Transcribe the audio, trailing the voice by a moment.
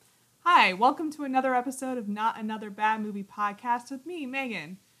Hi, welcome to another episode of Not Another Bad Movie Podcast with me,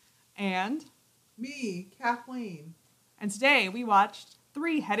 Megan, and me, Kathleen. And today we watched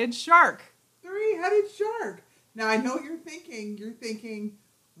Three-Headed Shark. Three-Headed Shark. Now I know what you're thinking. You're thinking,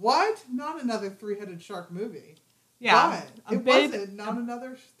 what? Not another three-headed shark movie. Yeah, but it wasn't not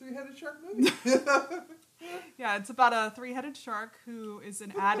another three-headed shark movie. Yeah, it's about a three-headed shark who is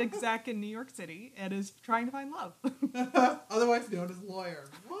an ad exec in New York City and is trying to find love. Otherwise known as lawyer.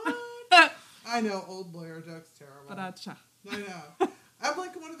 What? I know, old lawyer joke's terrible. But I know. I'm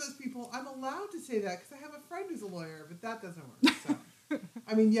like one of those people, I'm allowed to say that because I have a friend who's a lawyer, but that doesn't work. So.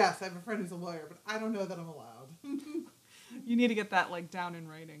 I mean, yes, I have a friend who's a lawyer, but I don't know that I'm allowed. You need to get that down in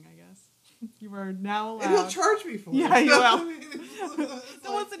writing, I guess. You are now allowed. And he'll charge me for it. Yeah, you will.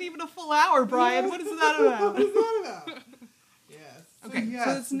 That wasn't even a full hour, Brian. What is that about? What is that about? Yes. Okay, yes.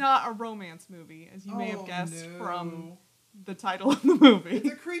 so it's not a romance movie, as you may have guessed no. from the title of the movie. It's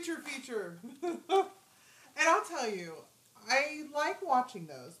a creature feature. And I'll tell you, I like watching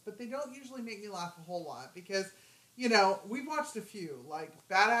those, but they don't usually make me laugh a whole lot because, we've watched a few, like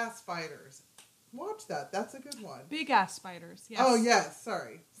Badass Spiders. Watch that. That's a good one. Big ass spiders, yes. Oh, yes.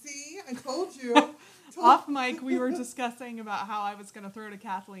 Sorry. See? I told you. Off mic, we were discussing about how I was going to throw to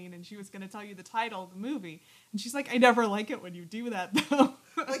Kathleen and she was going to tell you the title of the movie. And she's like, I never like it when you do that, though.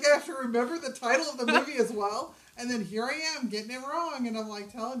 Like, I have to remember the title of the movie as well. And then here I am getting it wrong. And I'm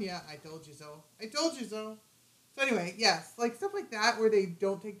like telling you, I told you so. I told you so. So anyway, yes. Like stuff like that where they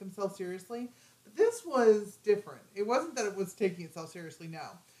don't take themselves seriously. But this was different. It wasn't that it was taking itself seriously, no.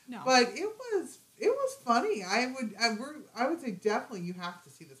 But it was funny. I would say definitely you have to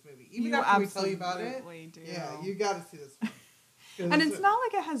see this movie. Even after we tell you about it. Do. Yeah, you got to see this one. And it's not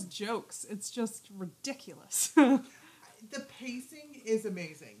like it has jokes. It's just ridiculous. The pacing is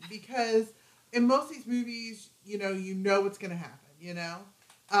amazing because in most of these movies, you know what's going to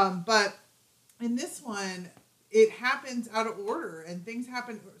happen, But in this one, it happens out of order and things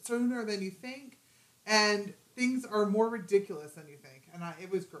happen sooner than you think and things are more ridiculous than you think. And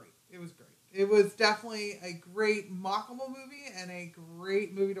it was great. It was great. It was definitely a great mockable movie and a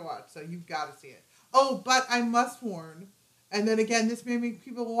great movie to watch. So you've got to see it. Oh, but I must warn, and then again, this may make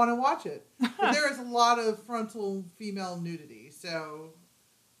people want to watch it. But there is a lot of frontal female nudity. So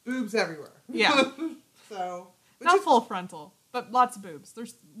boobs everywhere. Yeah. So not full frontal, but lots of boobs.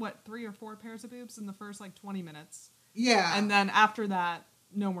 There's 3 or 4 pairs of boobs in the first 20 minutes. Yeah. And then after that,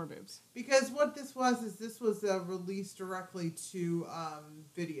 no more boobs. Because what this was released directly to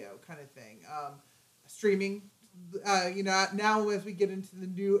video kind of thing. Streaming, now as we get into the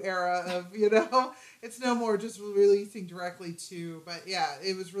new era of, it's no more just releasing directly to, but yeah,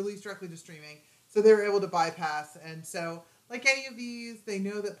 it was released directly to streaming. So they were able to bypass. And so, like any of these, they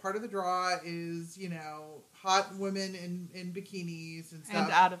know that part of the draw is, hot women in bikinis and stuff.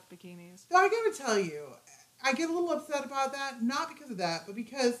 And out of bikinis. So I gotta tell you, I get a little upset about that, not because of that, but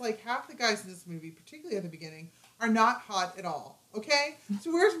because, half the guys in this movie, particularly at the beginning, are not hot at all, okay?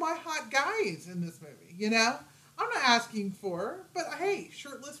 So where's my hot guys in this movie, I'm not asking for, but hey,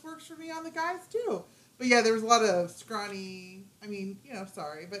 shirtless works for me on the guys, too. But yeah, there was a lot of scrawny,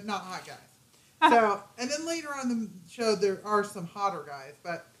 sorry, but not hot guys. So, and then later on in the show, there are some hotter guys,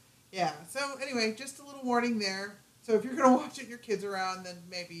 but yeah. So anyway, just a little warning there. So if you're going to watch it and your kids are around, then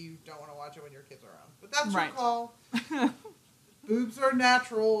maybe you don't want to watch it when your kids are around. But that's your call. Boobs are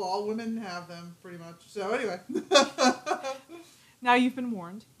natural. All women have them, pretty much. So anyway. Now you've been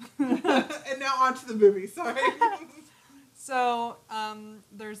warned. And now on to the movie. Sorry. So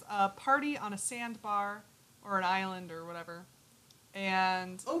there's a party on a sandbar or an island or whatever.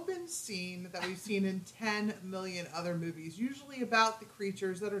 And open scene that we've seen in 10 million other movies. Usually about the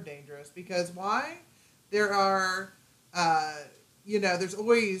creatures that are dangerous. Because why? There are, there's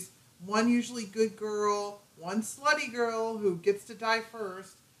always one usually good girl, one slutty girl who gets to die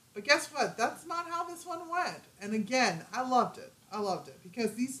first. But guess what? That's not how this one went. And again, I loved it.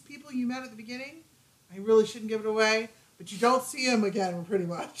 Because these people you met at the beginning, I really shouldn't give it away, but you don't see them again pretty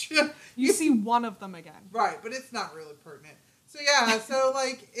much. You see one of them again. Right, but it's not really pertinent. So yeah,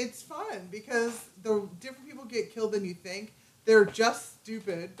 it's fun because the different people get killed than you think. They're just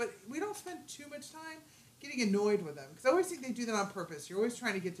stupid, but we don't spend too much time getting annoyed with them. Because I always think they do that on purpose. You're always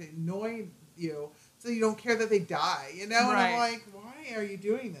trying to get to annoy you so you don't care that they die, And Right. I'm like, why are you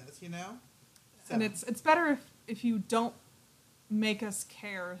doing this, So. And it's better if you don't make us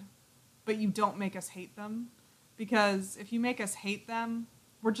care, but you don't make us hate them. Because if you make us hate them,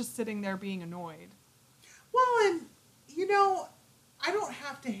 we're just sitting there being annoyed. Well, and, I don't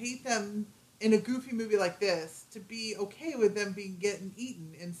have to hate them in a goofy movie like this to be okay with them getting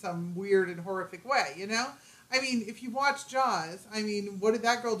eaten in some weird and horrific way, I mean, if you watch Jaws, I mean, what did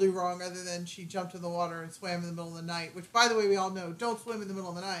that girl do wrong other than she jumped in the water and swam in the middle of the night? Which, by the way, we all know, don't swim in the middle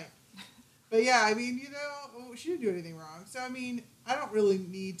of the night. But yeah, I mean, she didn't do anything wrong. So, I mean, I don't really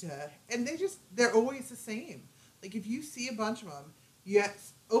need to. And they're always the same. Like, if you see a bunch of them,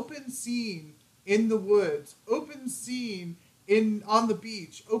 yes, open scene in the woods, open scene on the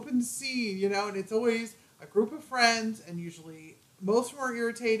beach, open scene, and it's always a group of friends, and usually most of them are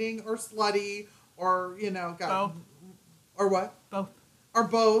irritating or slutty or, Both. Or what? Both. Or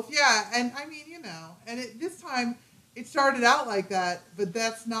both, yeah. And I mean, and this time it started out like that, but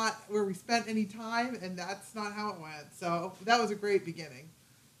that's not where we spent any time, and that's not how it went. So that was a great beginning.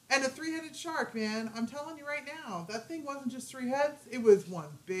 And a 3-headed shark, man. I'm telling you right now, that thing wasn't just 3 heads. It was one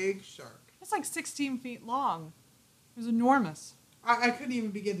big shark. It's like 16 feet long. It was enormous. I couldn't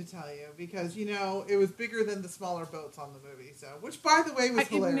even begin to tell you because, it was bigger than the smaller boats on the movie. So, which, by the way, was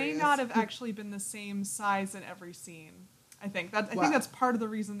hilarious. It may not have actually been the same size in every scene. I think that's part of the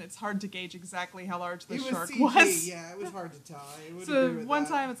reason it's hard to gauge exactly how large the shark CG, was. Yeah, it was hard to tell. So one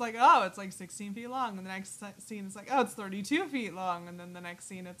time it's like, oh, it's like 16 feet long, and the next scene it's like, oh, it's 32 feet long, and then the next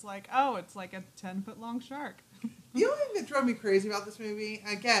scene it's like, oh, it's like a 10-foot long shark. The only thing that drove me crazy about this movie,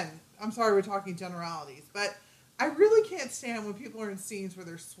 again, I'm sorry we're talking generalities, but I really can't stand when people are in scenes where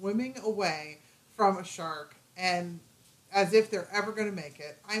they're swimming away from a shark and as if they're ever going to make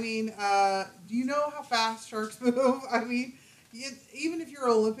it. I mean, do you know how fast sharks move? I mean, even if you're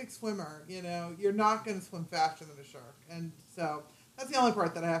an Olympic swimmer, you're not going to swim faster than a shark. And so that's the only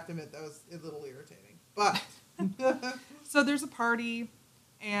part that I have to admit that was a little irritating. But so there's a party,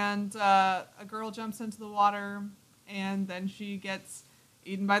 and a girl jumps into the water, and then she gets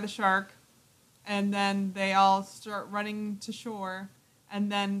eaten by the shark, and then they all start running to shore,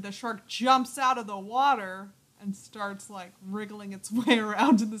 and then the shark jumps out of the water and starts like wriggling its way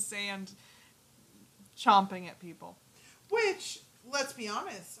around in the sand, chomping at people. Which, let's be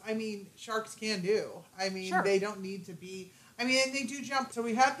honest, I mean, sharks can do. I mean, sure. They don't need to be... I mean, and they do jump. So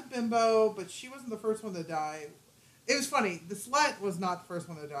we had the bimbo, but she wasn't the first one to die. It was funny. The slut was not the first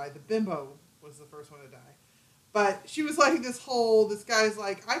one to die. The bimbo was the first one to die. But she was like this guy's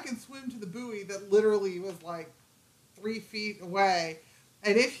like, I can swim to the buoy that literally was like 3 feet away.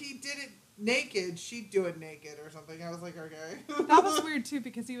 And if he did it naked, she'd do it naked or something. I was like, okay. That was weird too,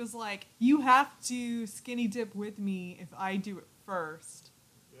 because he was like, you have to skinny dip with me if I do it first.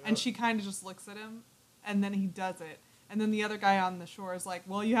 Yep. And she kind of just looks at him, and then he does it. And then the other guy on the shore is like,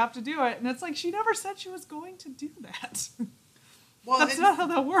 well, you have to do it. And it's like, she never said she was going to do that. Well, that's not how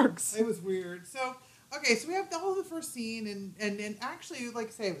that works. It was weird. So, okay, so we have all the first scene, and actually, like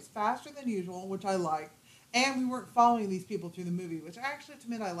I say, it was faster than usual, which I liked. And we weren't following these people through the movie, which I actually, to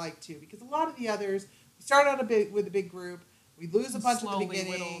admit, I like too. Because a lot of the others, we start out with a big group, we lose a bunch at the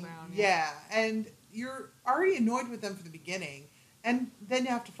beginning. Down, yeah, and you're already annoyed with them for the beginning, and then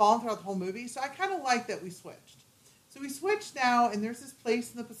you have to follow them throughout the whole movie. So I kind of like that we switched. So we switched now, and there's this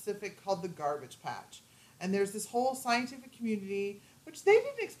place in the Pacific called the Garbage Patch. And there's this whole scientific community, which they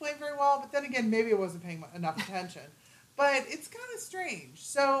didn't explain very well, but then again, maybe I wasn't paying enough attention. But it's kind of strange.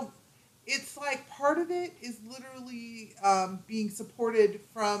 So it's like part of it is literally being supported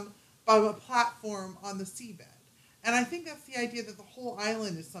by a platform on the seabed. And I think that's the idea that the whole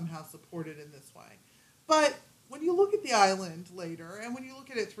island is somehow supported in this way. But when you look at the island later, and when you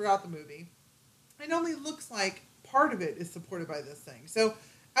look at it throughout the movie, it only looks like part of it is supported by this thing. So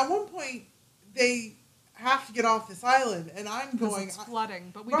at one point, they have to get off this island, and I'm going... It's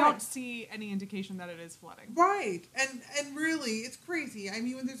flooding, but we don't see any indication that it is flooding. Right, and really, it's crazy. I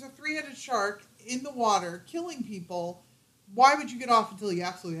mean, when there's a 3-headed shark in the water killing people, why would you get off until you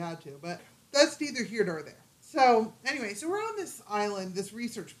absolutely had to? But that's neither here nor there. So, anyway, so we're on this island, this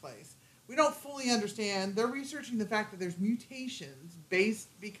research place. We don't fully understand. They're researching the fact that there's mutations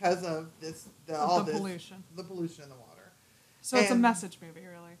because of the pollution. The pollution in the water. So it's a message movie,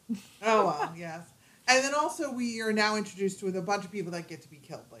 really. Oh, well, yes. And then also we are now introduced with a bunch of people that get to be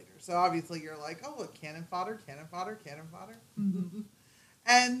killed later. So obviously you're like, oh, look, cannon fodder, cannon fodder, cannon fodder. Mm-hmm.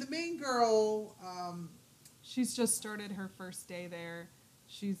 And the main girl... she's just started her first day there.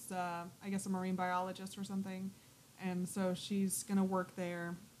 She's, I guess, a marine biologist or something. And so she's going to work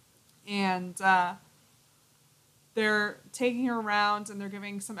there. And they're taking her around and they're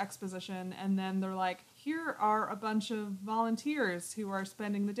giving some exposition. And then they're like, here are a bunch of volunteers who are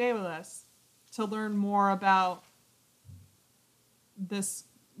spending the day with us to learn more about this,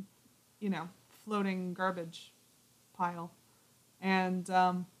 floating garbage pile. And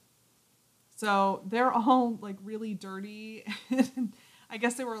so they're all like really dirty. I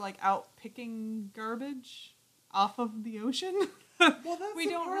guess they were like out picking garbage off of the ocean. Well, that's We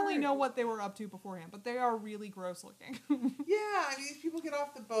the don't really part. know what they were up to beforehand, but they are really gross looking. Yeah, I mean, these people get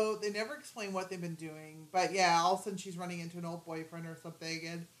off the boat. They never explain what they've been doing. But yeah, all of a sudden she's running into an old boyfriend or something.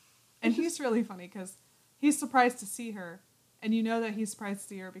 And And he's really funny because he's surprised to see her. And you know that he's surprised to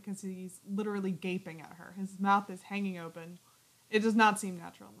see her because he's literally gaping at her. His mouth is hanging open. It does not seem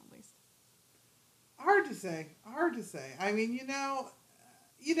natural in the least. hard to say. Hard to say. I mean,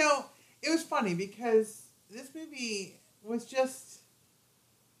 it was funny because this movie was just,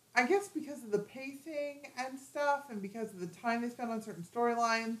 I guess because of the pacing and stuff and because of the time they spent on certain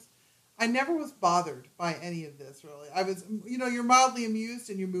storylines, I never was bothered by any of this, really. I was, you're mildly amused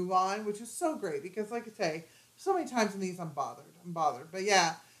and you move on, which is so great because, like I say, so many times in these I'm bothered. But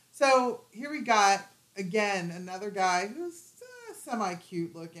yeah, so here we got, again, another guy who's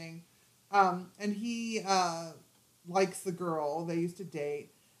semi-cute looking. And he likes the girl. They used to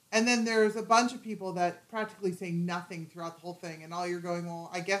date. And then there's a bunch of people that practically say nothing throughout the whole thing. And all you're going, well,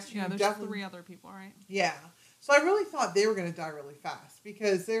 I guess you Yeah, there's definitely... 3 other people, right? Yeah. So I really thought they were going to die really fast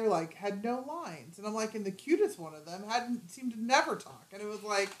because they were like, had no lines. And I'm like, and the cutest one of them seemed to never talk. And it was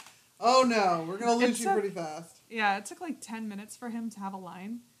like, oh no, we're going to lose you pretty fast. Yeah, it took like 10 minutes for him to have a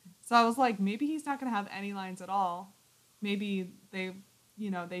line. So I was like, maybe he's not going to have any lines at all. Maybe they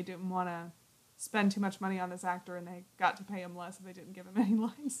didn't want to spend too much money on this actor and they got to pay him less if they didn't give him any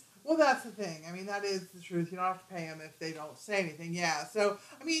lines. Well, that's the thing. I mean, that is the truth. You don't have to pay them if they don't say anything. Yeah. So,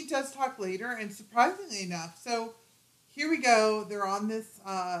 I mean, he does talk later, and surprisingly enough, so here we go. They're on this,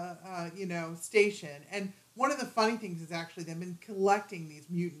 station, and one of the funny things is actually they've been collecting these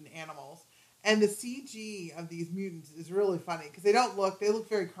mutant animals, and the CG of these mutants is really funny because they look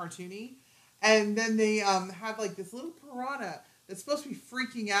very cartoony, and then they have like this little piranha that's supposed to be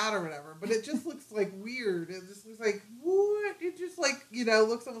freaking out or whatever, but it just looks like weird. It just looks like, what? It just like,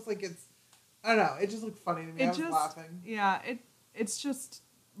 looks almost like it's, I don't know. It just looked funny to me. I was laughing. Yeah, it's just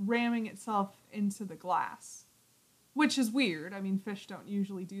ramming itself into the glass, which is weird. I mean, fish don't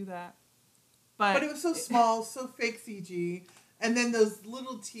usually do that. But it was so small, so fake CG. And then those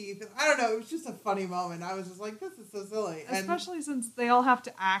little teeth. I don't know. It was just a funny moment. I was just like, this is so silly. Especially since they all have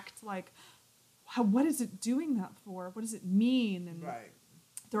to act like, what is it doing that for? What does it mean? And right.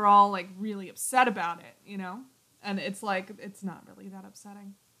 They're all like really upset about it, And it's like, it's not really that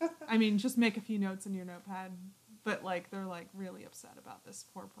upsetting. I mean, just make a few notes in your notepad. But like, they're like really upset about this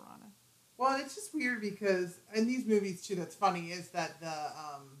poor piranha. Well, it's just weird because in these movies too, that's funny is that the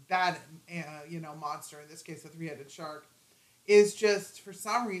bad, monster, in this case, the 3-headed shark, is just for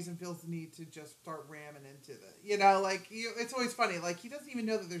some reason feels the need to just start ramming into it's always funny. Like he doesn't even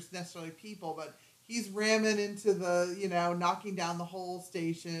know that there's necessarily people, but he's ramming into the, knocking down the whole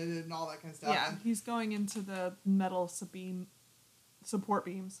station and all that kind of stuff. Yeah, he's going into the metal support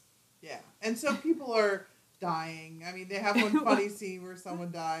beams. Yeah, and so people are dying. I mean, they have one funny scene where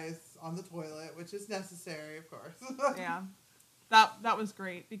someone dies on the toilet, which is necessary, of course. Yeah, that was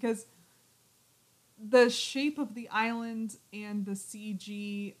great because the shape of the island and the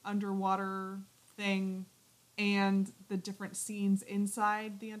CG underwater thing and the different scenes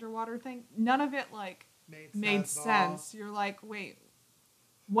inside the underwater thing, none of it made sense. You're like, wait,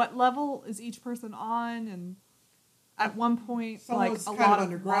 what level is each person on? And at one point, someone was a lot of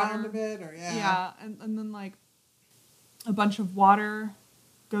underground water, a bit, or yeah, and then like a bunch of water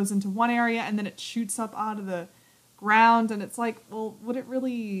goes into one area and then it shoots up out of the ground, and it's like, well, would it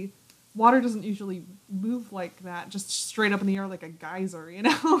really? Water doesn't usually move like that, just straight up in the air like a geyser,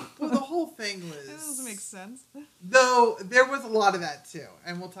 Well, the whole thing was... It doesn't make sense. Though, there was a lot of that, too.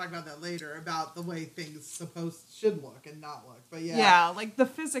 And we'll talk about that later, about the way things should look and not look. But yeah. Yeah, like the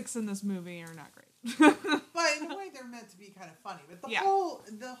physics in this movie are not great. But in a way, they're meant to be kind of funny. But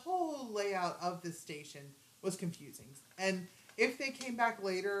the whole layout of this station was confusing. And if they came back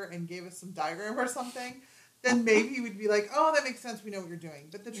later and gave us some diagram or something... then maybe we'd be like, oh, that makes sense, we know what you're doing.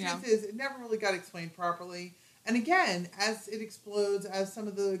 But the truth is, it never really got explained properly. And again, as it explodes, as some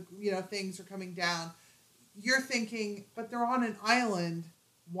of the, things are coming down, you're thinking, but they're on an island,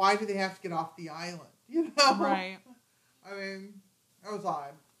 why do they have to get off the island? Right. I mean, that was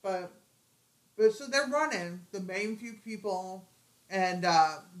odd. But so they're running, the main few people, and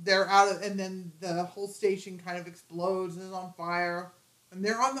they're and then the whole station kind of explodes and is on fire. And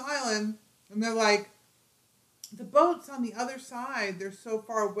they're on the island, and they're like, the boat's on the other side. They're so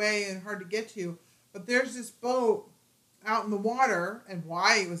far away and hard to get to. But there's this boat out in the water, and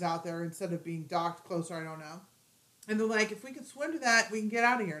why it was out there instead of being docked closer, I don't know. And they're like, if we can swim to that, we can get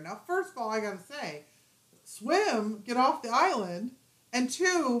out of here. Now, first of all, I gotta say, swim, get off the island. And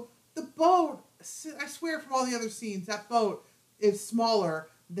 2, the boat, I swear from all the other scenes, that boat is smaller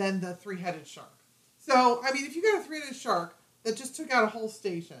than the 3-headed shark. So, I mean, if you got a 3-headed shark, that just took out a whole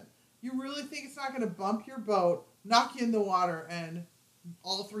station. You really think it's not going to bump your boat, knock you in the water, and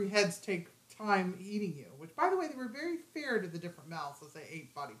all three heads take time eating you? Which, by the way, they were very fair to the different mouths as they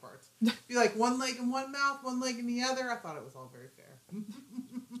ate body parts. Be like one leg in one mouth, one leg in the other. I thought it was all very fair.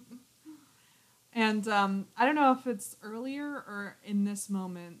 And I don't know if it's earlier or in this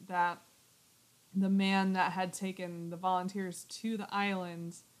moment that the man that had taken the volunteers to the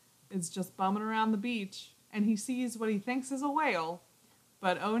island is just bumming around the beach, and he sees what he thinks is a whale,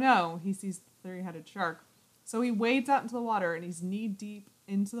 but oh no, he sees the three-headed shark. So he wades out into the water, and he's knee-deep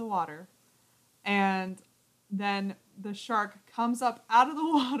into the water, and then the shark comes up out of the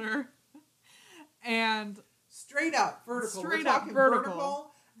water, and straight up vertical. Straight We're up talking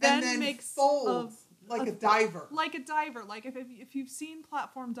vertical. and Then then makes folds like a diver. Like a diver. Like if you've seen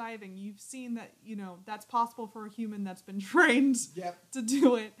platform diving, you've seen that, that's possible for a human that's been trained to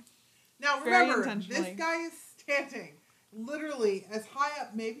do it. Now remember, this guy is standing literally as high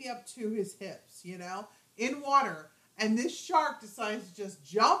up, maybe up to his hips, in water. And this shark decides to just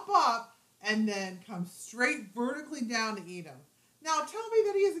jump up and then come straight vertically down to eat him. Now tell me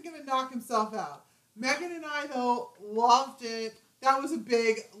that he isn't going to knock himself out. Megan and I, though, loved it. That was a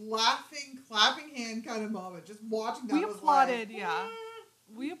big laughing, clapping hand kind of moment. Just watching that. We applauded,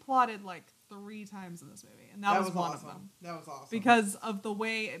 We applauded like 3 times in this movie, and that was one awesome. of them. That was awesome. Because of the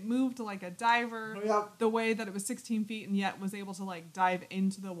way it moved like a diver, Yep. the way that it was 16 feet and yet was able to like dive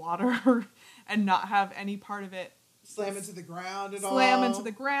into the water and not have any part of it slam into the ground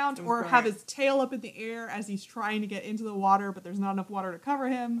or have his tail up in the air as he's trying to get into the water, but there's not enough water to cover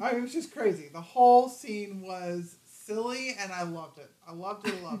him. It was just crazy. The whole scene was silly, and I loved it. I loved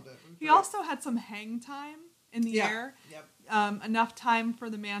it. He also had some hang time in the air. Yep. Enough time for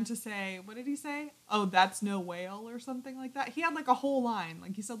the man to say, what did he say? Oh, that's no whale, or something like that. He had like a whole line.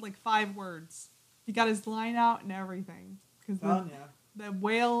 Like he said like 5 words. He got his line out and everything. Because the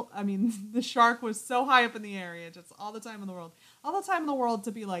whale, the shark was so high up in the area, just all the time in the world. All the time in the world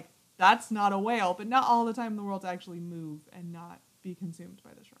to be like, that's not a whale, but not all the time in the world to actually move and not be consumed by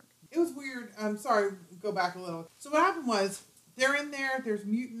the shark. It was weird. I'm sorry, go back a little. So what happened was, they're in there, there's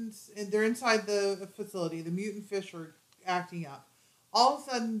mutants, and they're inside the facility. The mutant fish are acting up. All of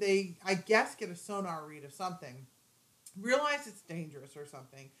a sudden, they, I guess, get a sonar read of something, realize it's dangerous or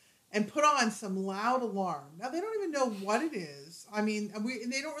something, and put on some loud alarm. Now, they don't even know what it is. And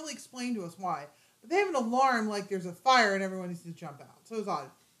they don't really explain to us why. But they have an alarm like there's a fire and everyone needs to jump out. So it was odd.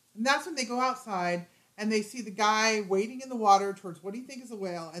 And that's when they go outside and they see the guy wading in the water towards what he thinks is a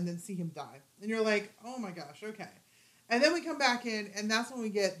whale and then see him die. And you're like, oh my gosh, okay. And then we come back in and that's when we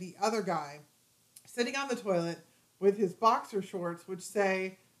get the other guy sitting on the toilet with his boxer shorts, which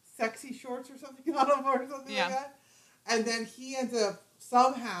say sexy shorts or something on them or something like that. And then he ends up,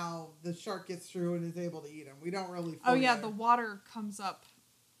 somehow the shark gets through and is able to eat him. We don't really fully the water comes up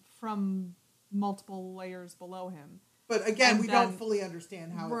from multiple layers below him. But again, we don't fully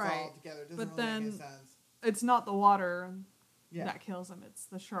understand how it's all together. It doesn't really make any sense. It's not the water that kills him. It's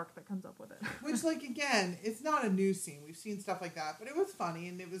the shark that comes up with it. Which, again, it's not a new scene. We've seen stuff like that. But it was funny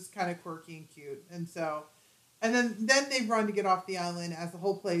and it was kind of quirky and cute. And so... And then they run to get off the island as the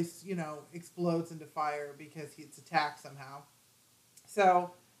whole place, explodes into fire because it's attacked somehow.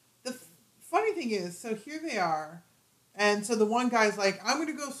 So the funny thing is, so here they are. And so the one guy's like, I'm going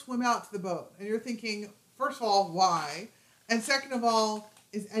to go swim out to the boat. And you're thinking, first of all, why? And second of all,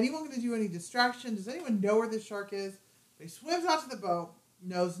 is anyone going to do any distraction? Does anyone know where this shark is? But he swims out to the boat,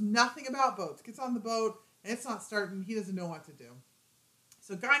 knows nothing about boats, gets on the boat, and it's not starting. He doesn't know what to do.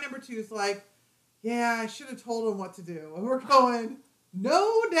 So guy number 2 is like, yeah, I should have told him what to do. And we're going,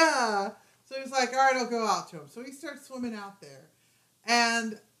 no duh. So he's like, all right, I'll go out to him. So he starts swimming out there.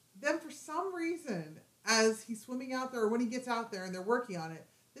 And then for some reason, as he's swimming out there, or when he gets out there and they're working on it,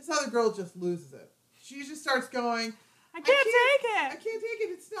 this other girl just loses it. She just starts going, I can't take it. I can't take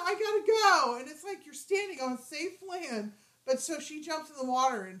it. It's not, I gotta go. And it's like you're standing on safe land. But so she jumps in the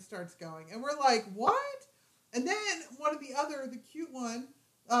water and starts going. And we're like, what? And then one of the cute one,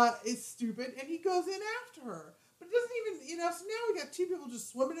 is stupid, and he goes in after her. But it doesn't even, so now we got 2 people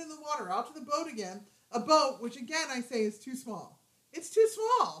just swimming in the water, out to the boat again. A boat, which again I say is too small. It's too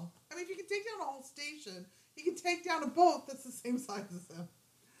small. If you can take down a whole station, you can take down a boat that's the same size as him.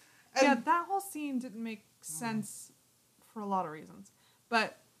 And that whole scene didn't make sense for a lot of reasons.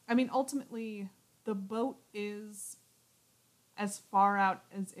 But, ultimately, the boat is as far out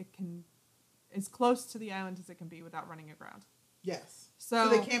as it can, as close to the island as it can be without running aground. Yes. So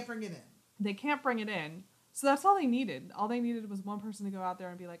they can't bring it in. They can't bring it in. So that's all they needed. All they needed was one person to go out there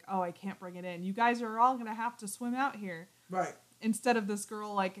and be like, oh, I can't bring it in. You guys are all going to have to swim out here. Right. Instead of this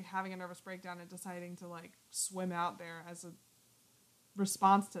girl, having a nervous breakdown and deciding to, swim out there as a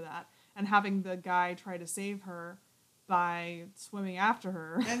response to that, and having the guy try to save her by swimming after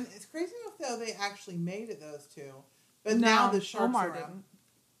her. And it's crazy enough though they actually made it, those two, but No, now the sharks Omar are around. didn't.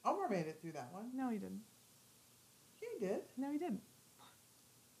 Omar made it through that one. No, he didn't. Yeah, he did. No, he didn't.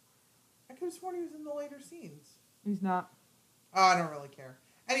 I could have sworn he was in the later scenes. He's not. Oh, I don't really care.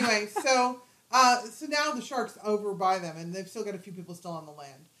 Anyway, so now the shark's over by them, and they've still got a few people still on the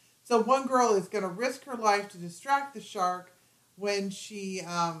land. So one girl is going to risk her life to distract the shark when she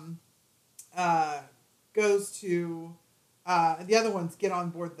goes to the other ones get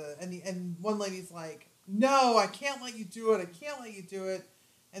on board and one lady's like, no, I can't let you do it. I can't let you do it.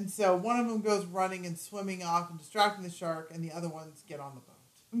 And so one of them goes running and swimming off and distracting the shark, and the other ones get on the boat.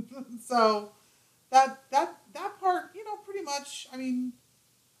 So that part, pretty much, I mean,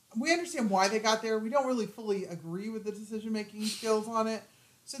 we understand why they got there. We don't really fully agree with the decision-making skills on it.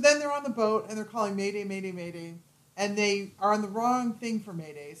 So then they're on the boat, and they're calling Mayday, Mayday, Mayday. And they are on the wrong thing for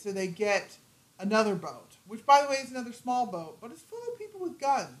Mayday. So they get another boat, which, by the way, is another small boat. But it's full of people with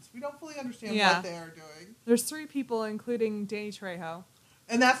guns. We don't fully understand what they are doing. There's 3 people, including Danny Trejo.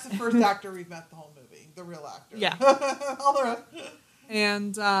 And that's the first actor we've met the whole movie. The real actor. Yeah. All the rest.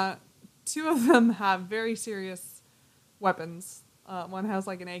 And 2 of them have very serious weapons. One has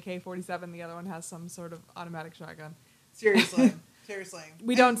like an AK-47. The other one has some sort of automatic shotgun. Seriously.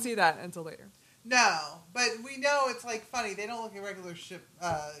 We don't see that until later. No, but we know it's like funny. They don't look like regular ship,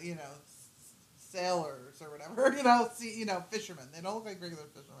 sailors or whatever. Fishermen. They don't look like regular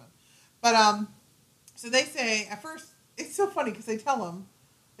fishermen. But so they say at first it's so funny because they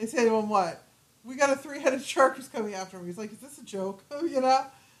say to him what? We got a 3-headed shark who's coming after him. He's like, is this a joke?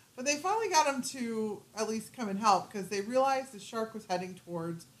 But they finally got him to at least come and help because they realized the shark was heading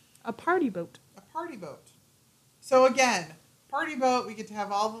towards a party boat. So again, party boat. We get to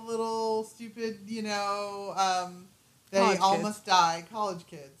have all the little stupid, they all must die college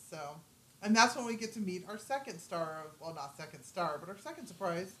kids. So, and that's when we get to meet our second star of, well, not second star, but our second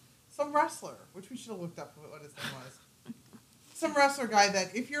surprise, some wrestler, which we should have looked up what his name was. Some wrestler guy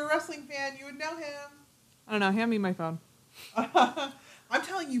that if you're a wrestling fan, you would know him. I don't know. Hand me my phone. I'm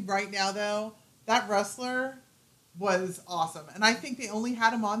telling you right now, though, that wrestler was awesome. And I think they only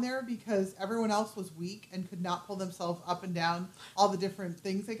had him on there because everyone else was weak and could not pull themselves up and down all the different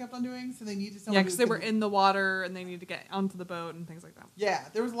things they kept on doing. So they needed someone. Yeah, because they were in the water and they needed to get onto the boat and things like that. Yeah,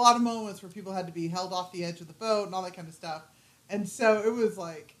 there was a lot of moments where people had to be held off the edge of the boat and all that kind of stuff. And so it was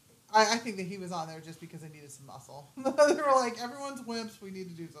like, I think that he was on there just because they needed some muscle. They were like, everyone's wimps, we need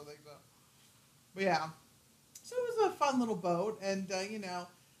to do something. So, but yeah. So it was a fun little boat, and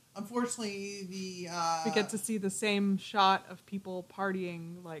unfortunately we get to see the same shot of people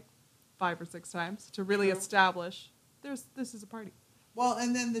partying like 5 or 6 times to really establish this is a party. Well,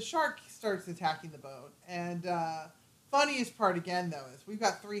 and then the shark starts attacking the boat, and funniest part again though is we've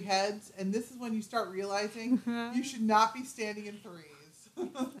got 3 heads, and this is when you start realizing you should not be standing in threes.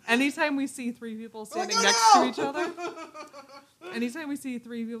 Anytime we see 3 people standing next to each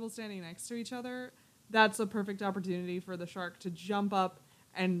other, that's a perfect opportunity for the shark to jump up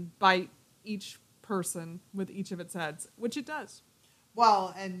and bite each person with each of its heads, which it does.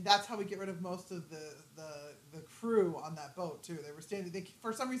 Well, and that's how we get rid of most of the crew on that boat too. They were standing. They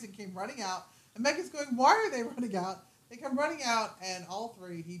for some reason came running out, and Megan's going, "Why are they running out?" They come running out, and all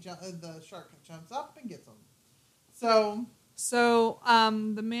 3 the shark jumps up and gets them. So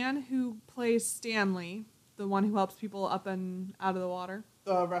the man who plays Stanley, the one who helps people up and out of the water,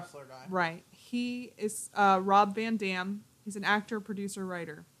 the wrestler guy, right? He is Rob Van Dam. He's an actor, producer,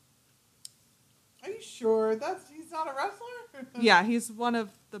 writer. Are you sure he's not a wrestler? Yeah, he's one of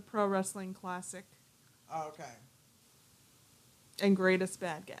the Pro Wrestling Classic. Oh, okay. And Greatest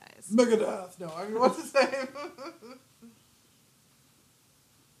Bad Guys. Megadeth. No, I mean, what's his name?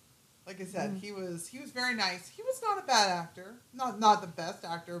 Like I said, he was very nice. He was not a bad actor. Not the best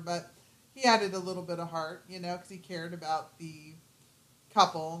actor, but he added a little bit of heart, because he cared about the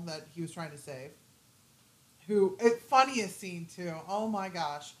couple that he was trying to save. Funniest scene too. Oh my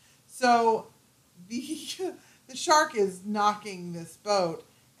gosh. So the shark is knocking this boat,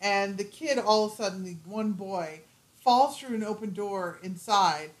 and the kid all of a sudden, the one boy, falls through an open door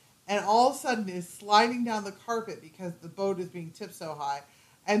inside, and all of a sudden is sliding down the carpet because the boat is being tipped so high.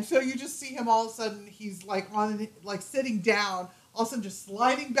 And so you just see him all of a sudden, he's sitting down, all of a sudden just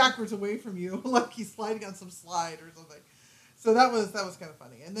sliding backwards away from you, like he's sliding on some slide or something. So that was kind of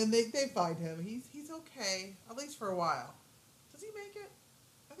funny. And then they find him. He's okay, at least for a while. Does he make it?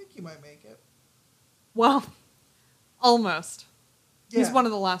 I think he might make it. Well, almost. Yeah. He's one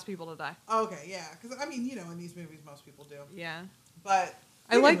of the last people to die. Okay, yeah. Because, I mean, in these movies, most people do. Yeah. But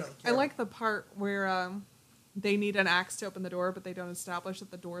I like the part where they need an axe to open the door, but they don't establish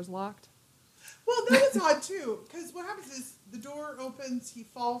that the door is locked. Well, that was odd too, because what happens is the door opens, he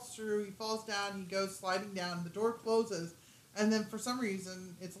falls through, he falls down, he goes sliding down, the door closes, and then for some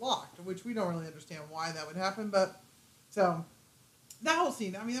reason it's locked, which we don't really understand why that would happen, but so that whole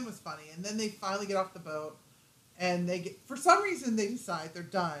scene, I mean, that was funny. And then they finally get off the boat, and for some reason they decide they're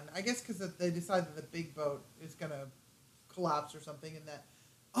done. I guess because they decide that the big boat is going to collapse or something, and that,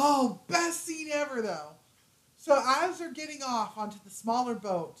 best scene ever though. So as they're getting off onto the smaller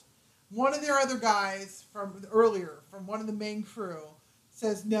boat, one of their other guys from one of the main crew,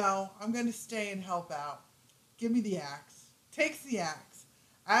 says, "No, I'm going to stay and help out. Give me the axe." Takes the axe.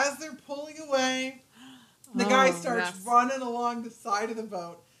 As they're pulling away, the guy starts running along the side of the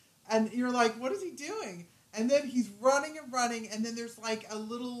boat. And you're like, what is he doing? And then he's running and running, and then there's like a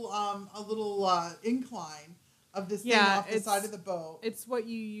little incline of this thing off the side of the boat. It's what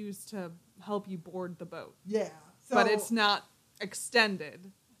you use to help you board the boat. Yeah. But it's not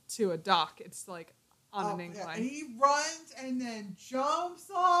extended to a dock. It's like on an incline. And he runs and then jumps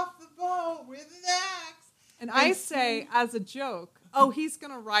off the boat with an axe. And I say, as a joke, he's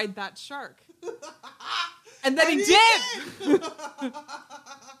going to ride that shark. And then he did!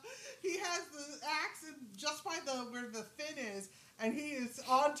 He has the axe just by where the fin is, and he is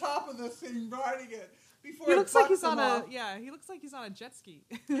on top of this thing riding it. He looks like he's on a jet ski.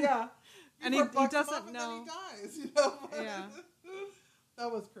 Yeah. And he doesn't know. And then he dies, you know? Yeah.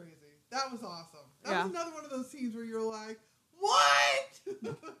 That was crazy. That was awesome. That was another one of those scenes where you're like, what?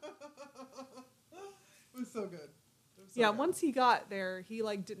 It was so good. Once he got there, he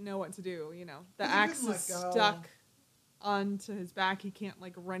didn't know what to do, you know. The axe is stuck onto his back. He can't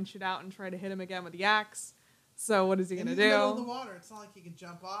wrench it out and try to hit him again with the axe. So what is he going to do? In the middle of the water. It's not like he can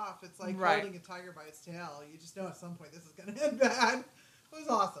jump off. It's like holding a tiger by its tail. You just know at some point this is going to end bad. It was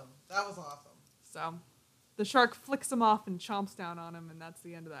awesome. That was awesome. So the shark flicks him off and chomps down on him, and that's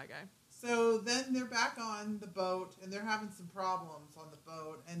the end of that guy. So then they're back on the boat, and they're having some problems on the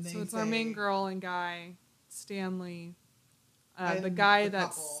boat. And so it's our main girl and guy, Stanley, the guy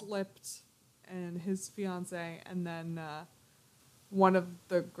that slipped, and his fiance, and then one of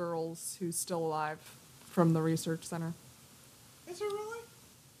the girls who's still alive from the research center. Is it really?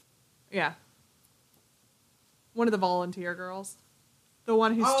 Yeah. One of the volunteer girls. The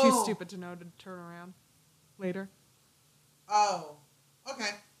one who's too stupid to know to turn around later. Oh. Okay.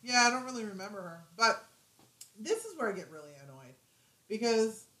 Yeah, I don't really remember her. But this is where I get really annoyed.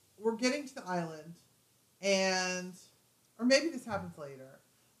 Because we're getting to the island, or maybe this happens later,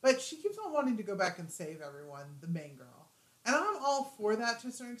 but she keeps on wanting to go back and save everyone, the main girl. And I'm all for that to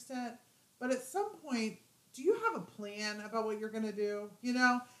a certain extent, but at some point, do you have a plan about what you're going to do? You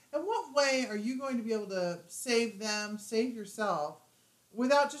know? In what way are you going to be able to save them, save yourself,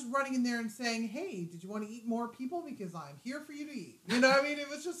 without just running in there and saying, hey, did you want to eat more people? Because I'm here for you to eat. You know what I mean? It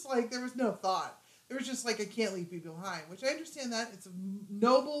was just there was no thought. There was just I can't leave people behind, which I understand that. It's a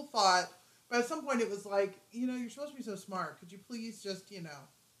noble thought. But at some point it was you're supposed to be so smart. Could you please just, get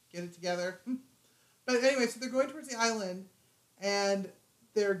it together? But anyway, so they're going towards the island, and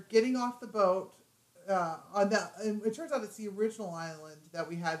they're getting off the boat. And it turns out it's the original island that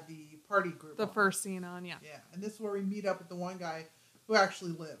we had the party group The first scene on, yeah. Yeah, and this is where we meet up with the one guy who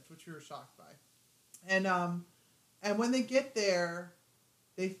actually lived, which we were shocked by. And when they get there,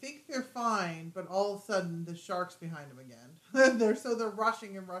 they think they're fine, but all of a sudden the shark's behind them again. they're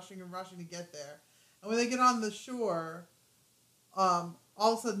rushing and rushing and rushing to get there. And when they get on the shore, all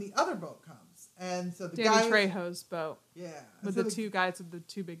of a sudden the other boat comes. And so the Danny Trejo's boat. Yeah. With the two guys with the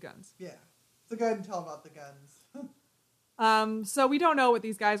two big guns. Yeah. So go ahead and tell about the guns. So we don't know what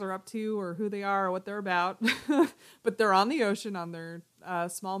these guys are up to or who they are or what they're about. But they're on the ocean on their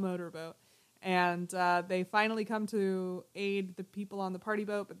small motorboat. And they finally come to aid the people on the party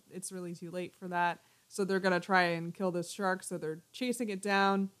boat, but it's really too late for that. So they're going to try and kill this shark. So they're chasing it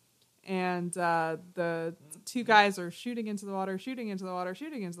down. And the two guys are shooting into the water, shooting into the water,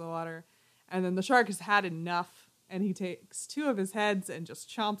 shooting into the water. And then the shark has had enough. And he takes two of his heads and just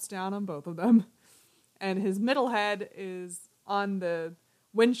chomps down on both of them. And his middle head is on the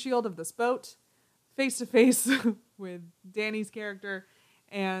windshield of this boat, face to face with Danny's character.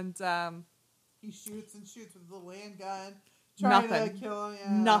 And he shoots and shoots with a little handgun, trying to kill him.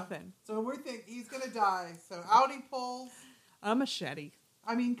 Yeah. Nothing. So we think he's going to die. So out he pulls a machete.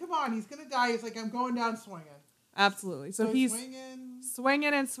 I mean, come on. He's going to die. He's like, I'm going down swinging. Absolutely. So he's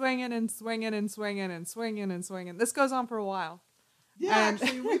swinging and swinging and swinging and swinging and swinging and swinging. This goes on for a while. Yeah,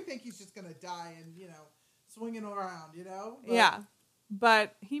 actually, we think he's just going to die and, swinging around, But, yeah.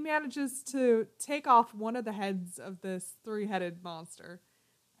 But he manages to take off one of the heads of this three-headed monster.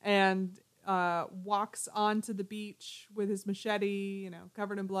 And walks onto the beach with his machete,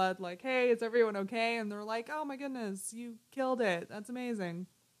 covered in blood, like, hey, is everyone okay? And they're like, oh my goodness, you killed it. That's amazing.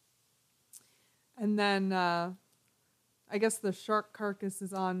 And then I guess the shark carcass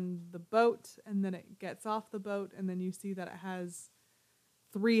is on the boat, and then it gets off the boat, and then you see that it has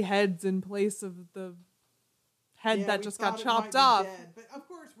 3 heads in place of the head that just got chopped off. Dead. But of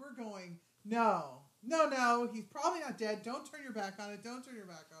course we're going, no, he's probably not dead. Don't turn your back on it.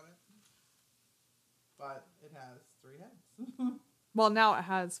 But it has 3 heads. Well, now it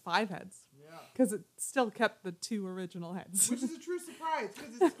has 5 heads. Yeah. Because it still kept the 2 original heads. Which is a true surprise,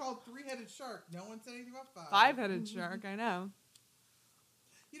 because it's called 3-headed shark. No one said anything about 5. 5-headed shark, I know.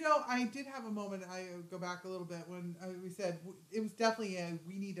 I did have a moment, I go back a little bit, when we said, it was definitely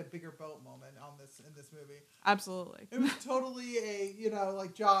we need a bigger boat moment in this movie. Absolutely. It was totally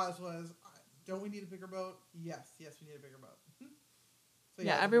like Jaws was, don't we need a bigger boat? Yes, we need a bigger boat. So,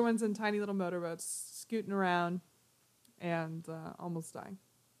 yeah, everyone's in tiny little motorboats, scooting around, and almost dying.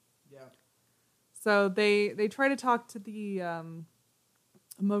 Yeah. So they try to talk to the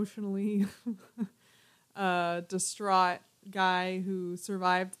emotionally distraught guy who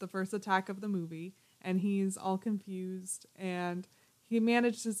survived the first attack of the movie, and he's all confused, and he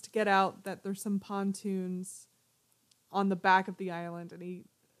manages to get out that there's some pontoons on the back of the island, and he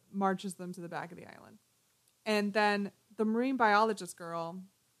marches them to the back of the island. And then the marine biologist girl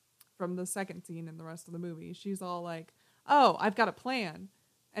from the second scene in the rest of the movie, she's all like, oh, I've got a plan.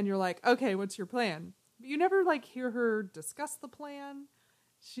 And you're like, okay, what's your plan? But you never hear her discuss the plan.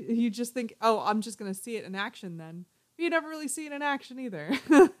 You just think, oh, I'm just going to see it in action then. But you never really see it in action either.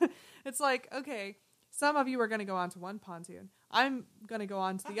 It's like, okay, some of you are going to go onto one pontoon. I'm going to go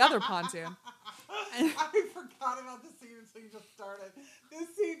on to the other pontoon. I forgot about this scene until you just started.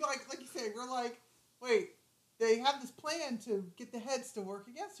 This scene, like you say, we're like, wait, they have this plan to get the heads to work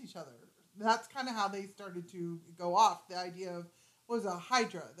against each other. That's kind of how they started to go off. The idea of, what was it, a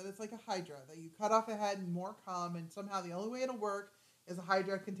hydra, that it's like a hydra, that you cut off a head and more come, and somehow the only way it'll work is a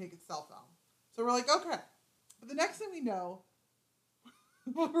hydra can take itself out. So we're like, okay. But the next thing we know,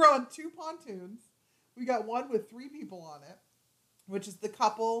 we're on 2 pontoons. We got one with 3 people on it, which is the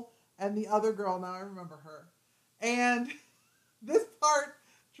couple and the other girl. Now I remember her. And this part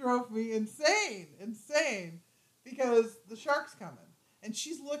drove me insane, because the shark's coming. And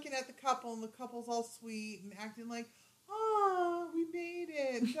she's looking at the couple, and the couple's all sweet and acting like, oh, we made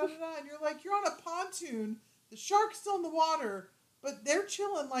it. Da, da, da. And you're like, you're on a pontoon. The shark's still in the water, but they're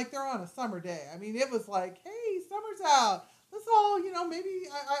chilling like they're on a summer day. I mean, it was like, hey, summer's out. Let's all, maybe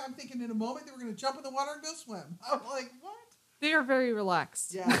I'm thinking in a moment they were going to jump in the water and go swim. I'm like, what? They are very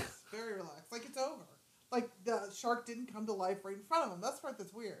relaxed. Yes, very relaxed. Like it's over. Like the shark didn't come to life right in front of them. That's the part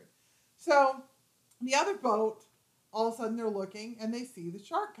that's weird. So the other boat, all of a sudden they're looking and they see the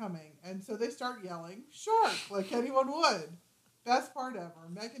shark coming. And so they start yelling, shark, like anyone would. Best part ever.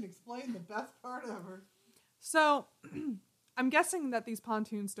 Megan, explain the best part ever. So I'm guessing that these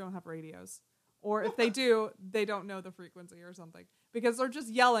pontoons don't have radios. Or if they do, they don't know the frequency or something. Because they're just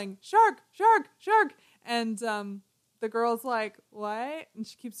yelling, shark, shark, shark. And the girl's like, what? And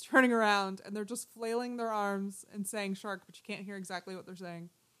she keeps turning around, and they're just flailing their arms and saying shark, but you can't hear exactly what they're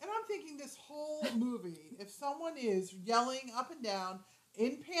saying. And I'm thinking this whole movie, if someone is yelling up and down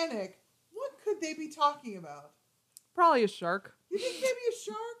in panic, what could they be talking about? Probably a shark. You think maybe a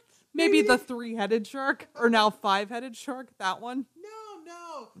shark? Maybe the 3-headed shark, or now 5-headed shark, that one. No.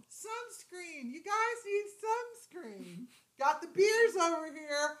 Sunscreen. You guys need sunscreen. Got the beers over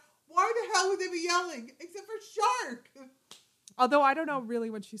here. Why the hell would they be yelling? Except for shark. Although I don't know really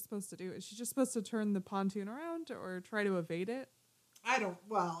what she's supposed to do. Is she just supposed to turn the pontoon around or try to evade it? And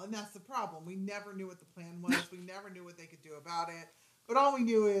that's the problem. We never knew what the plan was. We never knew what they could do about it. But all we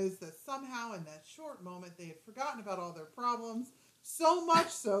knew is that somehow in that short moment they had forgotten about all their problems. So much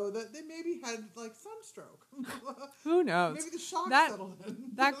so that they maybe had sunstroke. Who knows? Maybe the shock settled in.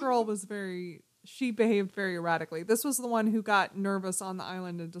 That girl was she behaved very erratically. This was the one who got nervous on the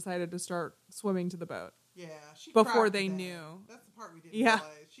island and decided to start swimming to the boat. Yeah, she before cracked they then. knew. That's the part we didn't realize.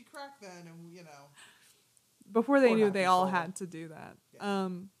 She cracked then, and before they knew, happy they all soul. had to do that. Yeah.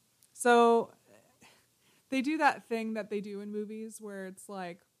 So they do that thing that they do in movies where it's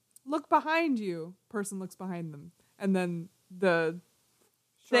like, look behind you. Person looks behind them, and then the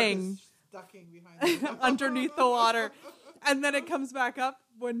thing ducking behind them. underneath the water, and then it comes back up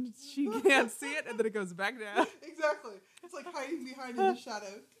when she can't see it, and then it goes back down. Exactly. It's like hiding behind in the shadow.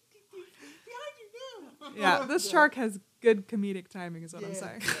 Behind you now. Yeah, this shark has good comedic timing, is what I'm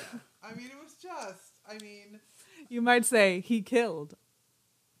saying. Yeah. I mean, it was just. You might say he killed.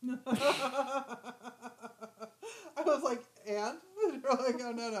 I was like, and you're like,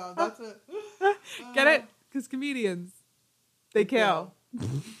 oh no, that's it. Get it? Because comedians, they kill.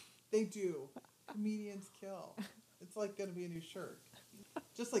 They do. Comedians kill. It's like going to be a new shirt.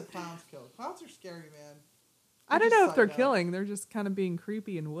 Just like clowns kill. Clowns are scary, man. I don't know if they're killing. They're just kind of being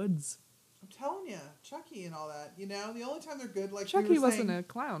creepy in woods. I'm telling you, Chucky and all that. You know, the only time they're good, like Chucky wasn't a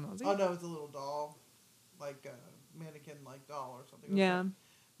clown, was he? Oh no, it was a little doll, like a mannequin-like doll or something. Yeah.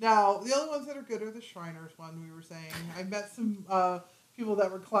 Now the only ones that are good are the Shriners one. We were saying. I met some people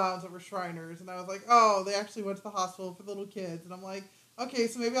that were clowns that were Shriners, and I was like, oh, they actually went to the hospital for little kids, and I'm like, okay,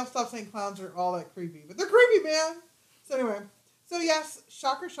 so maybe I'll stop saying clowns are all that creepy, but they're creepy, man. So anyway, so yes,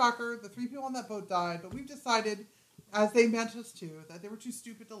 shocker, the 3 people on that boat died, but we've decided, as they meant us to, that they were too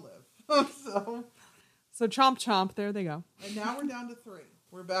stupid to live. So chomp chomp, there they go. And now we're down to 3.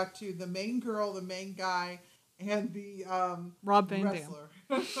 We're back to the main girl, the main guy, and the Rob Van wrestler.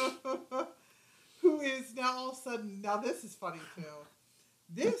 Who is now all of a sudden, now this is funny too.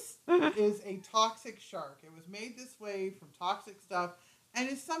 This is a toxic shark. It was made this way from toxic stuff and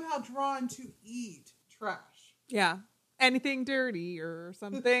is somehow drawn to eat trash. Yeah. Anything dirty or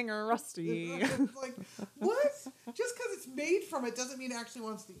something or rusty. It's like, what? Just because it's made from it doesn't mean it actually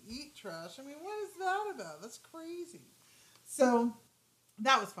wants to eat trash. I mean, what is that about? That's crazy. So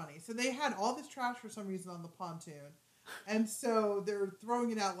that was funny. So they had all this trash for some reason on the pontoon. And so they're throwing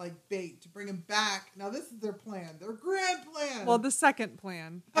it out like bait to bring him back. Now this is their plan, their grand plan. Well, the second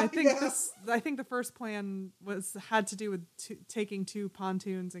plan. I think Yeah. I think the first plan had to do with taking 2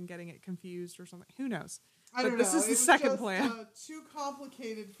 pontoons and getting it confused or something. Who knows? I don't know. This is the second plan. Too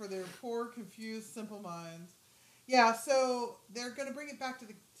complicated for their poor, confused, simple minds. Yeah, so they're going to bring it back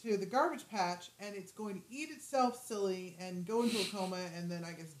to the garbage patch, and it's going to eat itself silly and go into a coma and then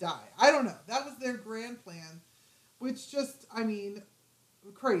I guess die. I don't know. That was their grand plan, which just, I mean,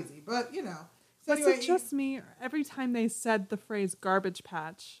 crazy. But you know. So Was anyway, it just me? Every time they said the phrase "garbage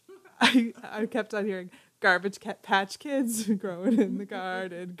patch," I kept on hearing "garbage patch kids" growing in the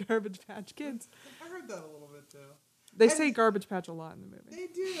garden. Garbage patch kids. I heard that a little bit too. They say garbage patch a lot in the movie. They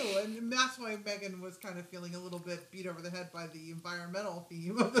do, and that's why Megan was kind of feeling a little bit beat over the head by the environmental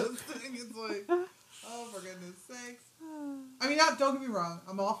theme of this thing. It's like, oh, for goodness sakes. I mean, don't get me wrong.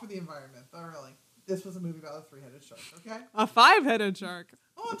 I'm all for the environment, but really, this was a movie about a 3-headed shark, okay? A 5-headed shark.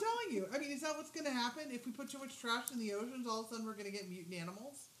 Oh, I'm telling you. I mean, is that what's going to happen? If we put too much trash in the oceans, all of a sudden we're going to get mutant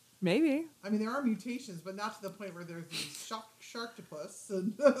animals? Maybe. I mean, there are mutations, but not to the point where there's these sharktopus.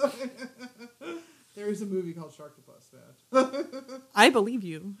 And there is a movie called Sharktopus, man. I believe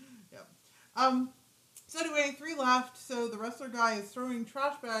you. Yeah. So anyway, 3 left. So the wrestler guy is throwing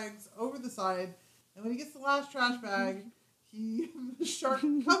trash bags over the side, and when he gets the last trash bag, the shark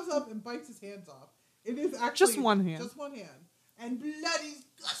comes up and bites his hands off. It is actually just one hand. Just one hand. And blood is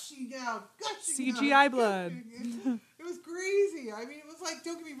gushing out. CGI blood. It was crazy. I mean, it was like,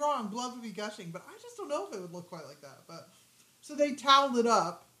 don't get me wrong, blood would be gushing, but I just don't know if it would look quite like that. But so they toweled it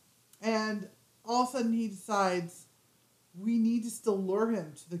up, and all of a sudden he decides, we need to still lure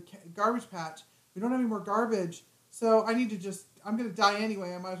him to the garbage patch. We don't have any more garbage, so I'm going to die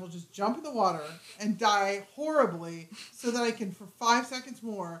anyway. I might as well just jump in the water and die horribly so that I can, for 5 seconds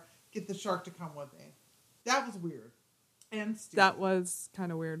more, get the shark to come with me. That was weird. And stupid. That was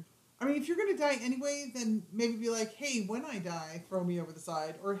kind of weird. I mean, if you're going to die anyway, then maybe be like, hey, when I die, throw me over the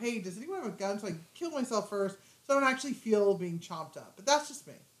side. Or, hey, does anyone have a gun so I can kill myself first so I don't actually feel being chomped up? But that's just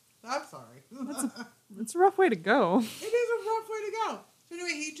me. I'm sorry. It's a rough way to go. It is a rough way to go. So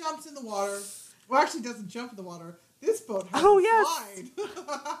anyway, he jumps in the water. Well, actually doesn't jump in the water. This boat has a slide.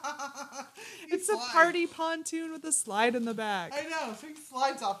 It's a party pontoon with a slide in the back. I know. So he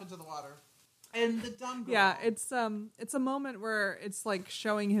slides off into the water. And the dumb girl. Yeah, it's a moment where it's like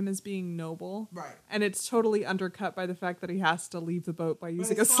showing him as being noble. Right. And it's totally undercut by the fact that he has to leave the boat by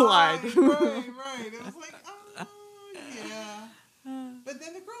using a slide. Right. It was like, oh, yeah. But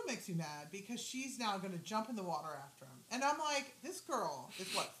then the girl makes you mad because she's now going to jump in the water after him. And I'm like, this girl is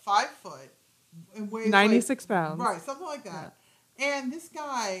 5 foot and weighs 96 pounds. Right, something like that. Yeah. And this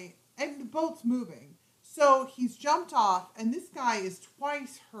guy, and the boat's moving. So he's jumped off, and this guy is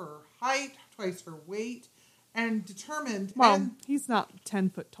twice her height, twice her weight, and determined. Well, and, he's not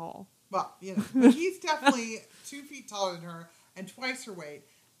 10 foot tall. Well, you know, but he's definitely 2 feet taller than her and twice her weight.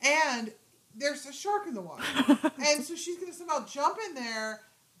 And there's a shark in the water. And so she's going to somehow jump in there,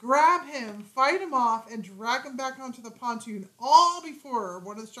 grab him, fight him off, and drag him back onto the pontoon, all before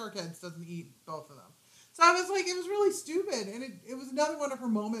one of the shark heads doesn't eat both of them. So I was like, it was really stupid. And it was another one of her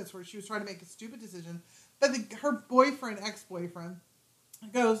moments where she was trying to make a stupid decision. But her boyfriend, ex-boyfriend,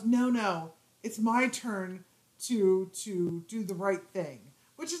 goes, no, it's my turn to do the right thing.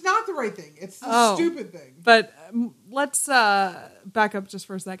 Which is not the right thing. It's the stupid thing. But let's back up just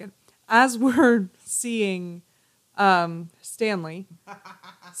for a second. As we're seeing Stanley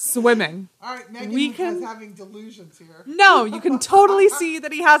swimming. All right, Megan is having delusions here. No, you can totally see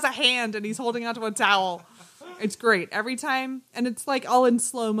that he has a hand and he's holding onto a towel. It's great every time, and it's like all in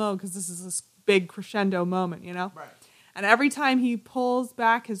slow-mo because this is this big crescendo moment, you know? Right. And every time he pulls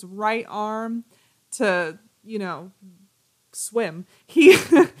back his right arm to, swim,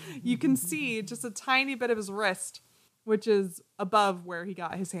 you can see just a tiny bit of his wrist, which is above where he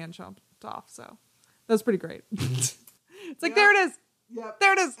got his hand chopped off. So that's pretty great. It's like, there it is. Yep.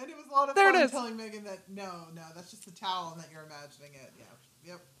 There it is. And it was a lot of fun telling Megan that, no, that's just the towel and that you're imagining it.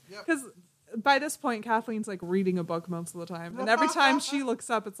 Yeah. Yep. Because by this point, Kathleen's like reading a book most of the time. And every time she looks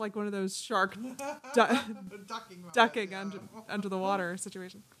up, it's like one of those shark ducking under the water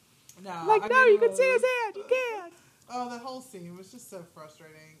situation. No, you can see his hand. You can't. Oh, that whole scene was just so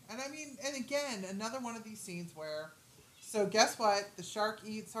frustrating. And I mean, and again, another one of these scenes where, so guess what? The shark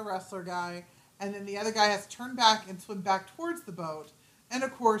eats a wrestler guy, and then the other guy has to turn back and swim back towards the boat, and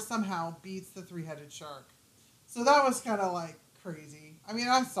of course somehow beats the three-headed shark. So that was kind of like crazy. I mean,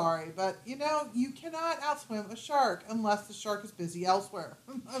 I'm sorry, but you cannot outswim a shark unless the shark is busy elsewhere.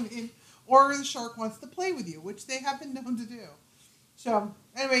 I mean, or the shark wants to play with you, which they have been known to do. So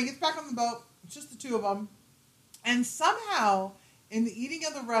anyway, he gets back on the boat. It's just the two of them. And somehow, in the eating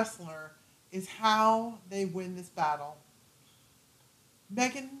of the wrestler is how they win this battle.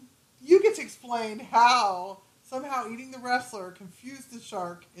 Megan, you get to explain how somehow eating the wrestler confused the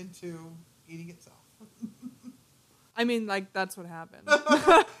shark into eating itself. I mean, like, that's what happened.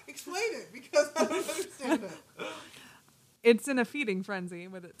 Explain it, because I don't understand it. It's in a feeding frenzy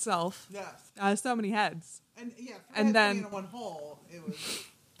with itself. Yes. So many heads. And then in one hole, it was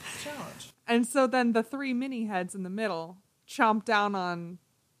a challenge. And so then the three mini heads in the middle chomp down on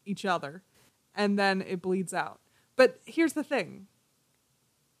each other, and then it bleeds out. But here's the thing.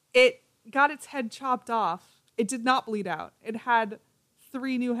 It got its head chopped off. It did not bleed out. It had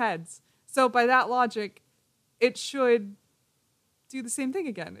 3 new heads. So by that logic, it should do the same thing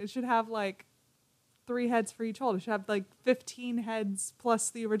again. It should have like 3 heads for each hold. It should have like 15 heads plus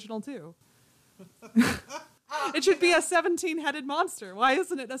the original 2. It should be a 17-headed monster. Why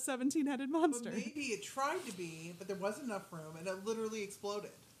isn't it a 17-headed monster? But maybe it tried to be, but there wasn't enough room, and it literally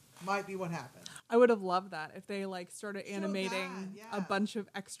exploded. Might be what happened. I would have loved that if they like started animating a bunch of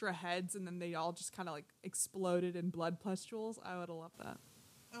extra heads, and then they all just kind of like exploded in blood pustules. I would have loved that.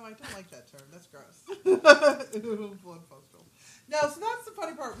 Oh, I don't like that term. That's gross. Blood pustules. No, so that's the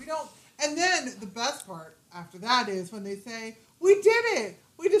funny part. We don't. And then the best part after that is when they say, "We did it.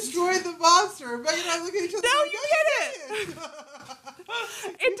 We destroyed the monster." Meg and I look at each other. No, you did it.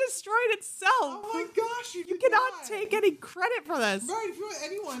 It destroyed itself. Oh my gosh, you cannot take any credit for this. Right? If you want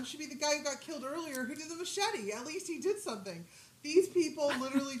anyone, should be the guy who got killed earlier, who did the machete. At least he did something. These people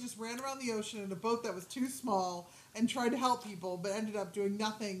literally just ran around the ocean in a boat that was too small and tried to help people, but ended up doing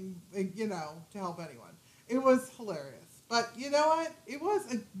nothing, to help anyone. It was hilarious. But you know what? It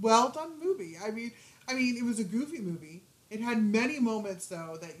was a well-done movie. I mean, it was a goofy movie. It had many moments,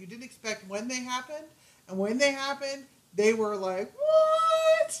 though, that you didn't expect when they happened. And when they happened, they were like,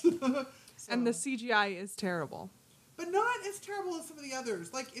 what? So, and the CGI is terrible. But not as terrible as some of the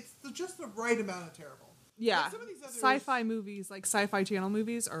others. Like, it's just the right amount of terrible. Yeah. Like some of these others, sci-fi movies, like Sci-Fi Channel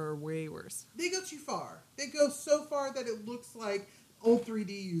movies, are way worse. They go too far. They go so far that it looks like old 3D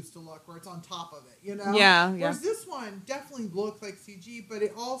used to look, where it's on top of it, Yeah. Whereas this one definitely looked like CG, but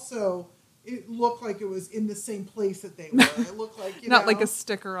it looked like it was in the same place that they were. It looked like, not like a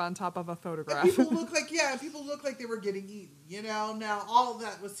sticker on top of a photograph. People look like they were getting eaten, Now, all of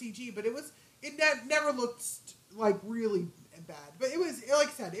that was CG, but it never looked like really bad. But it was, like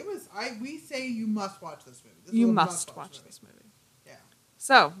I said, we say you must watch this movie. You must watch this movie. Yeah.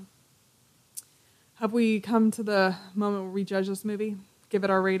 So, have we come to the moment where we judge this movie? Give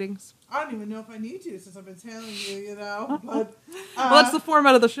it our ratings? I don't even know if I need to, since I've been telling you, But, well, that's the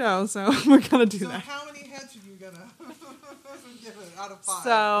format of the show, so we're going to do that. So how many heads are you going to give it out of 5?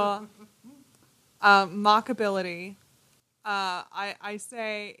 So, mockability. I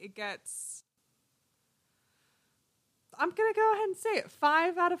say it gets... I'm going to go ahead and say it.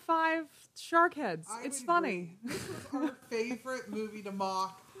 5 out of 5 shark heads. It's funny. This was our favorite movie to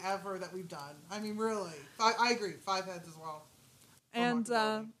mock ever that we've done. I mean, really. I agree. 5 heads as well. And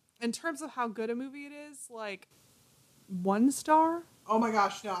in terms of how good a movie it is, like 1 star? Oh my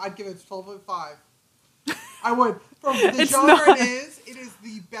gosh, no, I'd give it 12.5. I would. For the genre it is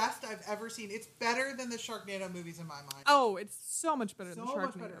the best I've ever seen. It's better than the Sharknado movies in my mind. Oh, it's so much better than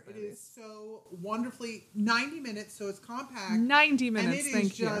Sharknado movies. It is so wonderfully 90 minutes, so it's compact. 90 minutes, and it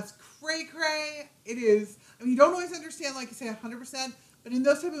is just cray-cray. It is, I mean, you don't always understand, like you say, 100%, but in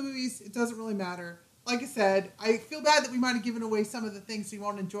those type of movies, it doesn't really matter. Like I said, I feel bad that we might have given away some of the things so you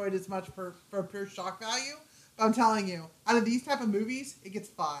won't enjoy it as much for pure shock value. But I'm telling you, out of these type of movies, it gets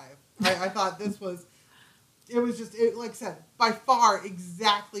 5. I thought this was, it was just, like I said, by far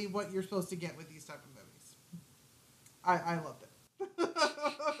exactly what you're supposed to get with these type of movies. I loved it.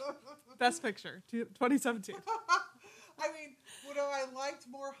 Best Picture, 2017. I mean, would I liked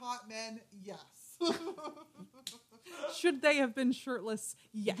more hot men? Yes. Should they have been shirtless?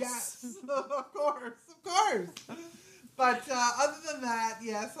 Yes. Yes, of course. But other than that,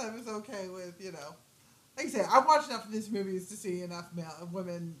 yes, I was okay with, like I said, I've watched enough of these movies to see enough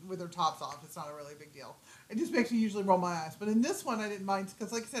women with their tops off. It's not a really big deal. It just makes me usually roll my eyes. But in this one, I didn't mind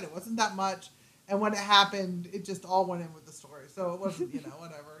because, like I said, it wasn't that much. And when it happened, it just all went in with the story. So it wasn't,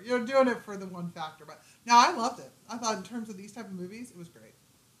 whatever. You're doing it for the one factor. But no, I loved it. I thought in terms of these type of movies, it was great.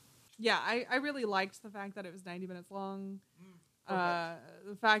 Yeah, I really liked the fact that it was 90 minutes long. Perfect.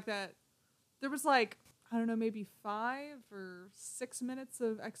 The fact that there was like, I don't know, maybe 5 or 6 minutes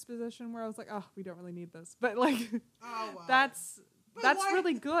of exposition where I was like, oh, we don't really need this. But like, Oh, wow. that's why?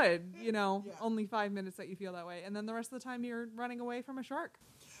 really good, Yeah. only 5 minutes that you feel that way. And then the rest of the time you're running away from a shark.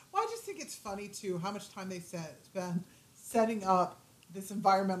 Well, I just think it's funny, too, how much time they spent setting up this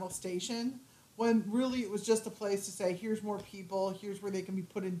environmental station when really it was just a place to say, here's more people, here's where they can be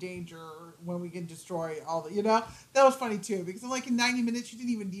put in danger when we can destroy all the, That was funny, too, because like in 90 minutes, you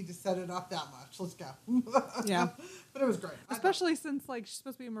didn't even need to set it up that much. Let's go. Yeah. But it was great. Especially since, like, she's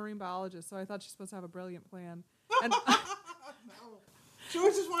supposed to be a marine biologist, so I thought she's supposed to have a brilliant plan. And No. She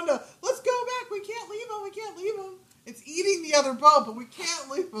always just wanted to, let's go back, we can't leave them. It's eating the other boat, but we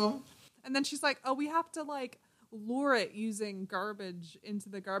can't leave them. And then she's like, oh, we have to, like, lure it using garbage into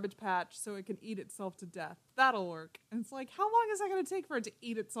the garbage patch so it can eat itself to death. That'll work. And it's like, how long is that going to take for it to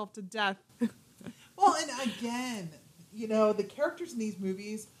eat itself to death? Well, and again, the characters in these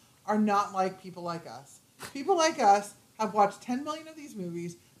movies are not like people like us. People like us have watched 10 million of these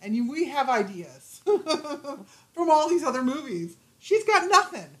movies, and we have ideas from all these other movies. She's got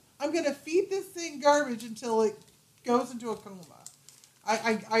nothing. I'm going to feed this thing garbage until it goes into a coma.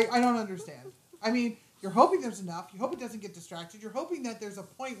 I don't understand. I mean, you're hoping there's enough. You hope it doesn't get distracted. You're hoping that there's a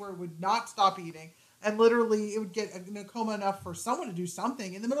point where it would not stop eating and literally it would get in a coma enough for someone to do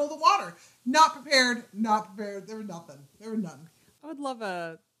something in the middle of the water. Not prepared. There was nothing. There was none. I would love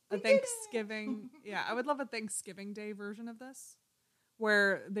a Thanksgiving. Yeah, I would love a Thanksgiving Day version of this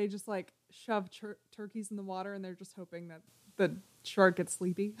where they just like shove turkeys in the water and they're just hoping that the shark gets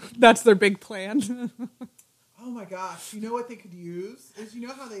sleepy. That's their big plan. Oh my gosh. You know what they could use? Is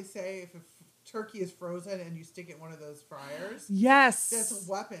how they say if a turkey is frozen and you stick it in one of those fryers? Yes. That's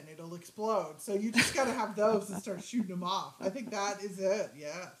a weapon. It'll explode. So you just got to have those and start shooting them off. I think that is it.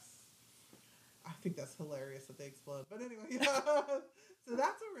 Yes. I think that's hilarious that they explode. But anyway, so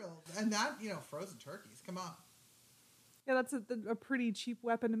that's a real, and that, frozen turkeys. Come on. Yeah, that's a pretty cheap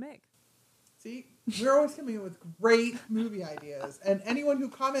weapon to make. See, we're always coming in with great movie ideas. And anyone who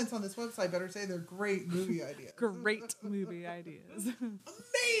comments on this website better say they're great movie ideas. Great movie ideas.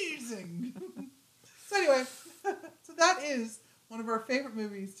 Amazing. So anyway, so that is one of our favorite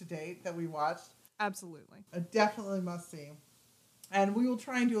movies to date that we watched. Absolutely. A definitely must see. And we will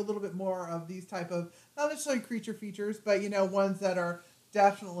try and do a little bit more of these type of, not necessarily creature features, but, ones that are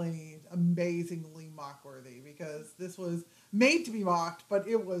definitely amazingly mock-worthy, because this was made to be mocked, but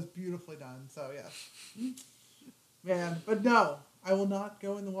it was beautifully done. So, yes. Man, but no, I will not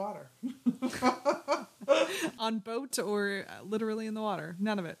go in the water. On boat or literally in the water.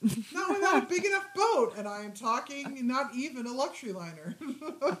 None of it. Not without a big enough boat, and I am talking not even a luxury liner.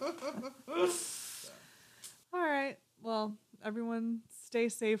 All right. Well, everyone stay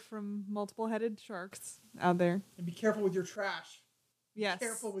safe from multiple-headed sharks out there. And be careful with your trash. Yes. Be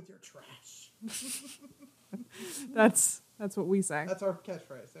careful with your trash. That's what we say. That's our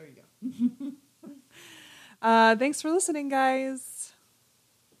catchphrase. There you go. Thanks for listening, guys.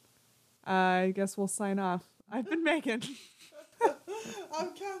 I guess we'll sign off. I've been Megan.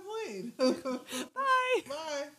 I'm Kathleen.